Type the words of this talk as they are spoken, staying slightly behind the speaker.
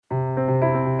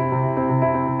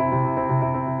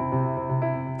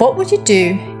What would you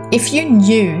do if you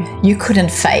knew you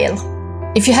couldn't fail?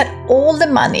 If you had all the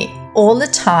money, all the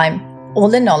time, all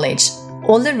the knowledge,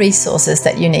 all the resources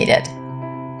that you needed?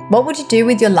 What would you do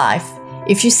with your life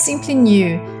if you simply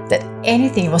knew that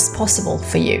anything was possible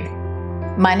for you?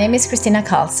 My name is Kristina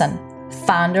Karlsson,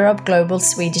 founder of global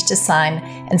Swedish design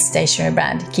and stationery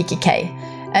brand kikki.K,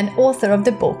 and author of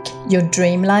the book Your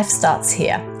Dream Life Starts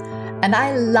Here. And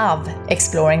I love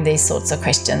exploring these sorts of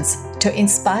questions to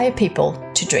inspire people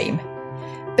to dream.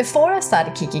 Before I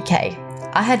started kikki.K,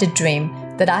 I had a dream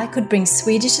that I could bring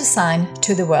Swedish design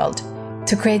to the world,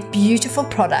 to create beautiful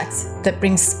products that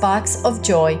bring sparks of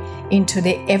joy into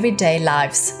the everyday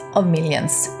lives of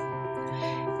millions.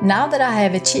 Now that I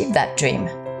have achieved that dream,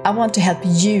 I want to help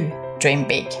you dream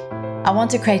big. I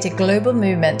want to create a global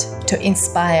movement to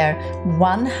inspire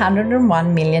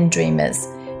 101 million dreamers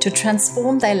to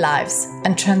transform their lives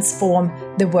and transform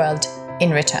the world in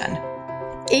return.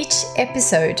 Each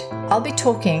episode, I'll be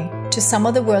talking to some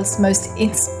of the world's most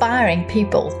inspiring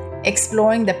people,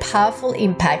 exploring the powerful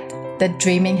impact that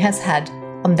dreaming has had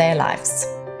on their lives.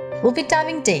 We'll be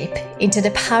diving deep into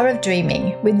the power of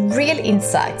dreaming with real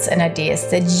insights and ideas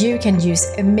that you can use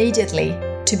immediately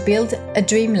to build a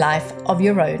dream life of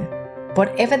your own,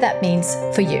 whatever that means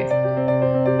for you.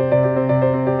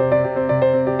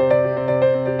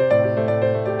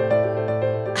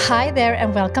 Hi there,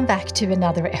 and welcome back to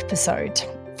another episode.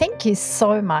 Thank you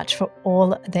so much for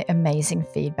all the amazing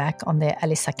feedback on the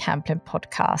Alyssa Camplin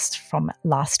podcast from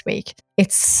last week.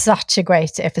 It's such a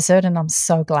great episode, and I'm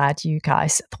so glad you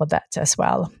guys thought that as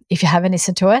well. If you haven't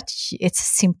listened to it, it's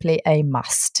simply a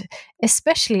must,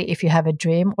 especially if you have a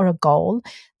dream or a goal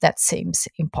that seems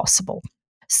impossible.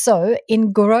 So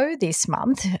in Grow this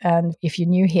month, and if you're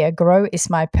new here, Grow is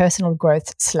my personal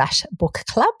growth / book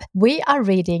club. We are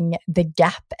reading The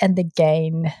Gap and the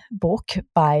Gain book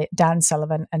by Dan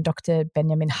Sullivan and Dr.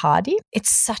 Benjamin Hardy. It's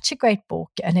such a great book,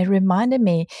 and it reminded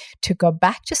me to go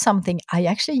back to something I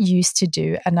actually used to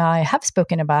do, and I have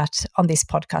spoken about on this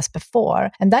podcast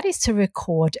before, and that is to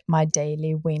record my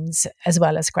daily wins as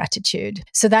well as gratitude.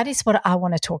 So that is what I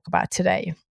want to talk about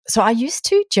today. So I used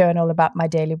to journal about my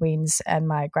daily wins and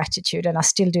my gratitude, and I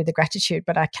still do the gratitude,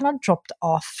 but I kind of dropped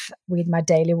off with my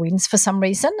daily wins for some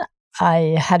reason.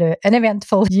 I had an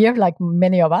eventful year like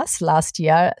many of us last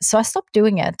year, so I stopped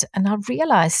doing it. And I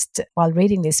realized while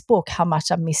reading this book how much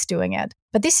I miss doing it.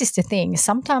 But this is the thing,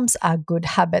 sometimes our good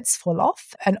habits fall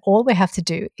off and all we have to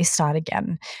do is start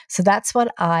again. So that's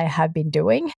what I have been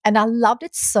doing. And I loved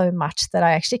it so much that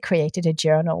I actually created a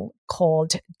journal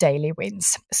called Daily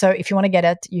Wins. So if you want to get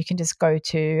it, you can just go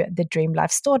to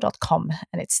thedreamlifestore.com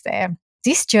and it's there.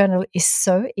 This journal is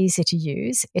so easy to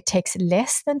use. It takes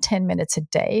less than 10 minutes a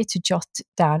day to jot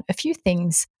down a few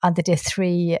things under the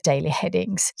 3 daily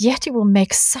headings. Yet it will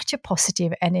make such a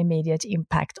positive and immediate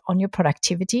impact on your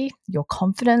productivity, your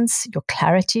confidence, your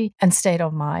clarity, and state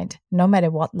of mind, no matter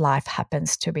what life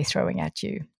happens to be throwing at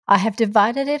you. I have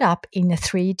divided it up in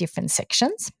 3 different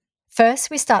sections. First,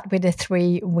 we start with the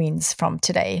 3 wins from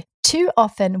today. Too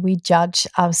often we judge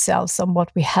ourselves on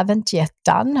what we haven't yet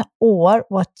done or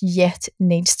what yet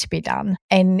needs to be done.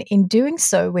 And in doing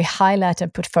so, we highlight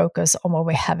and put focus on what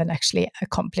we haven't actually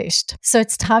accomplished. So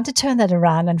it's time to turn that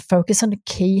around and focus on the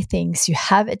key things you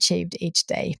have achieved each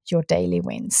day, your daily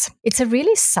wins. It's a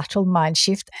really subtle mind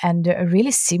shift and a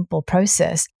really simple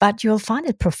process, but you'll find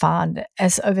it profound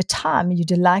as over time you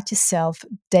delight yourself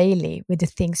daily with the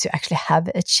things you actually have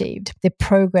achieved, the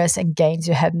progress and gains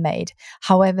you have made,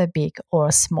 however big or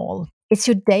small. It's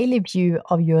your daily view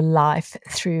of your life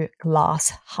through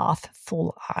glass half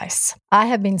full eyes. I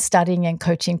have been studying and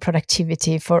coaching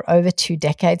productivity for over 2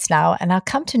 decades now, and I've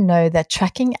come to know that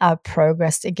tracking our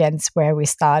progress against where we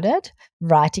started,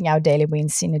 writing our daily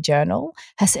wins in a journal,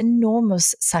 has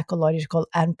enormous psychological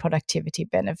and productivity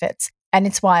benefits. And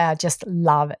it's why I just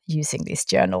love using this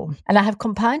journal. And I have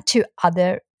combined 2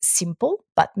 other simple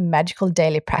but magical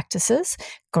daily practices,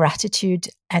 gratitude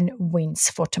and wins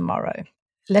for tomorrow.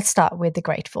 Let's start with the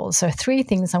grateful. So 3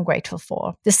 things I'm grateful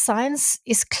for. The science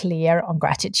is clear on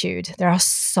gratitude. There are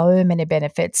so many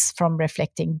benefits from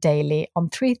reflecting daily on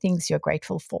 3 things you're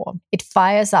grateful for. It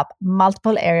fires up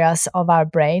multiple areas of our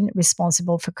brain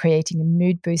responsible for creating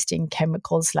mood-boosting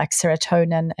chemicals like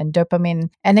serotonin and dopamine.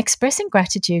 And expressing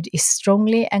gratitude is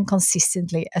strongly and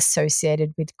consistently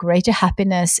associated with greater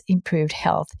happiness, improved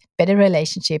health, better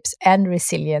relationships, and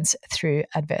resilience through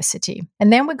adversity.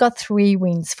 And then we got 3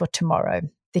 wins for tomorrow.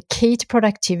 The key to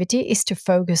productivity is to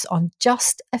focus on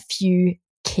just a few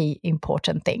key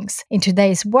important things. In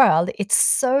today's world, it's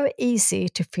so easy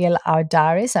to fill our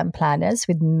diaries and planners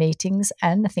with meetings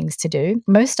and things to do.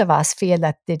 Most of us feel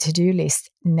that the to-do list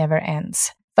never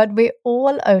ends. But we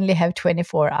all only have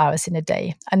 24 hours in a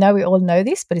day. I know we all know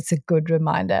this, but it's a good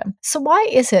reminder. So why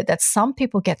is it that some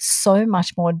people get so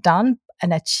much more done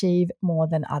and achieve more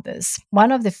than others?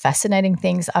 One of the fascinating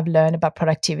things I've learned about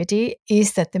productivity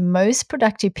is that the most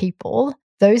productive people,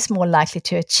 those more likely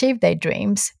to achieve their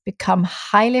dreams, become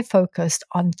highly focused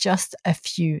on just a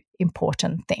few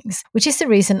important things, which is the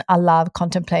reason I love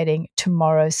contemplating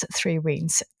tomorrow's 3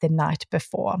 wins the night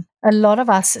before. A lot of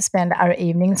us spend our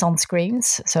evenings on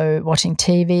screens, so watching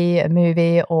TV, a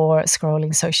movie, or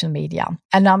scrolling social media.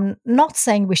 And I'm not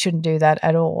saying we shouldn't do that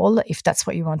at all if that's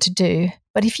what you want to do.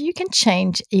 But if you can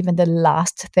change even the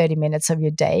last 30 minutes of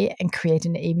your day and create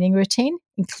an evening routine,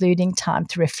 including time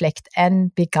to reflect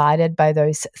and be guided by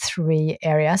those 3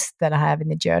 areas that I have in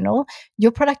the journal,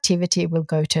 your productivity will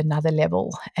go to another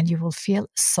level and you will feel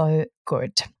so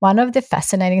good. One of the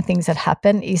fascinating things that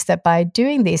happen is that by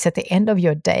doing this at the end of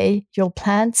your day, you'll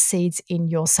plant seeds in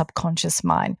your subconscious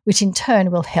mind, which in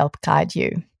turn will help guide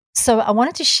you. So I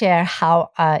wanted to share how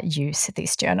I use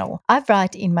this journal. I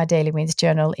write in my Daily Wins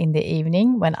journal in the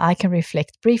evening when I can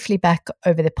reflect briefly back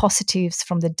over the positives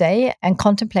from the day and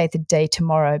contemplate the day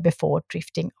tomorrow before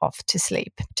drifting off to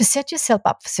sleep. To set yourself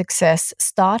up for success,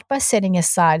 start by setting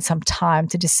aside some time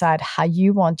to decide how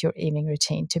you want your evening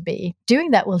routine to be.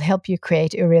 Doing that will help you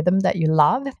create a rhythm that you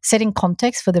love, setting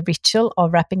context for the ritual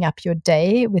of wrapping up your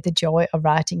day with the joy of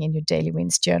writing in your Daily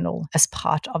Wins journal as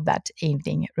part of that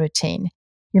evening routine.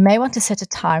 You may want to set a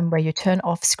time where you turn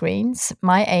off screens.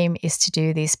 My aim is to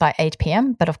do this by 8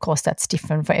 p.m., but of course that's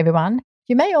different for everyone.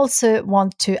 You may also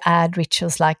want to add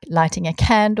rituals like lighting a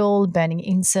candle, burning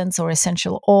incense or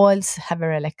essential oils, have a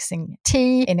relaxing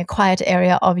tea in a quiet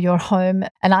area of your home.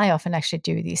 And I often actually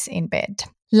do this in bed.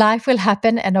 Life will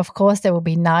happen, and of course there will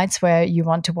be nights where you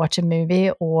want to watch a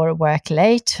movie or work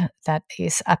late. That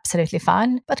is absolutely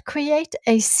fine, but create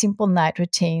a simple night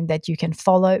routine that you can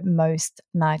follow most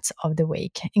nights of the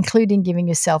week, including giving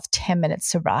yourself 10 minutes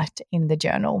to write in the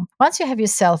journal. Once you have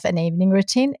yourself an evening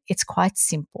routine, it's quite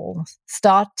simple.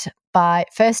 Start by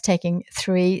first taking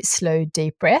 3 slow,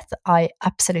 deep breaths. I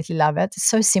absolutely love it. It's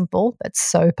so simple, but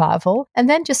so powerful. And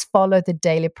then just follow the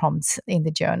daily prompts in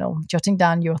the journal, jotting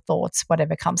down your thoughts,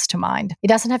 whatever comes to mind. It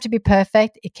doesn't have to be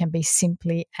perfect. It can be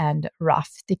simply and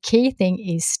rough. The key thing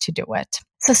is to do it.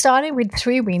 So starting with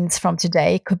 3 wins from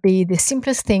today could be the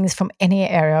simplest things from any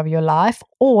area of your life,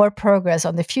 or progress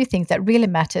on the few things that really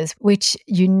matters, which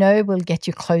you know will get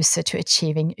you closer to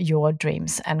achieving your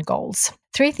dreams and goals.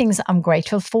 3 things I'm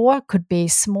grateful for could be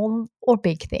small or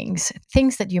big things.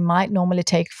 Things that you might normally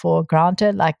take for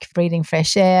granted, like breathing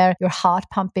fresh air, your heart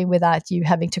pumping without you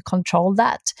having to control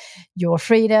that, your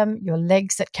freedom, your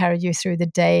legs that carry you through the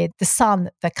day, the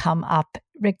sun that come up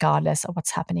regardless of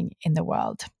what's happening in the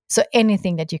world. So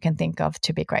anything that you can think of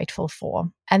to be grateful for.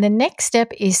 And the next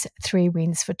step is 3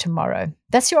 wins for tomorrow.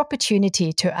 That's your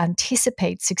opportunity to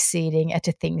anticipate succeeding at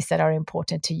the things that are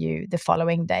important to you the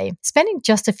following day. Spending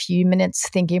just a few minutes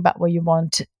thinking about what you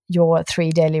want your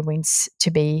 3 daily wins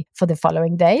to be for the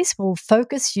following days will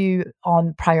focus you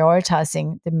on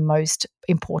prioritizing the most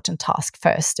important task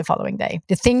first the following day.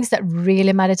 The things that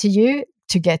really matter to you,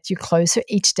 to get you closer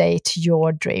each day to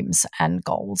your dreams and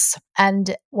goals.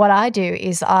 And what I do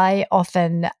is I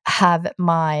often have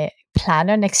my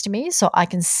planner next to me so I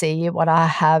can see what I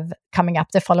have coming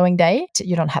up the following day.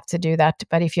 You don't have to do that,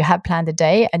 but if you have planned a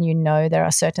day and you know there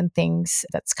are certain things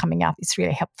that's coming up, it's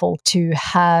really helpful to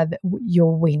have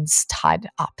your wins tied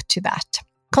up to that.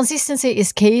 Consistency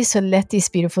is key, so let this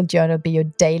beautiful journal be your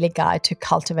daily guide to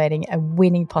cultivating a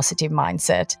winning positive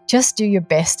mindset. Just do your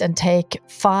best and take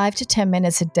 5 to 10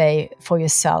 minutes a day for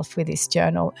yourself with this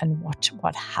journal and watch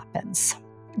what happens.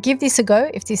 Give this a go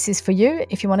if this is for you.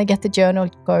 If you want to get the journal,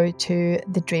 go to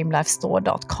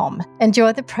thedreamlifestore.com.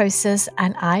 Enjoy the process,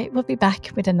 and I will be back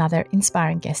with another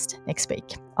inspiring guest next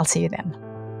week. I'll see you then.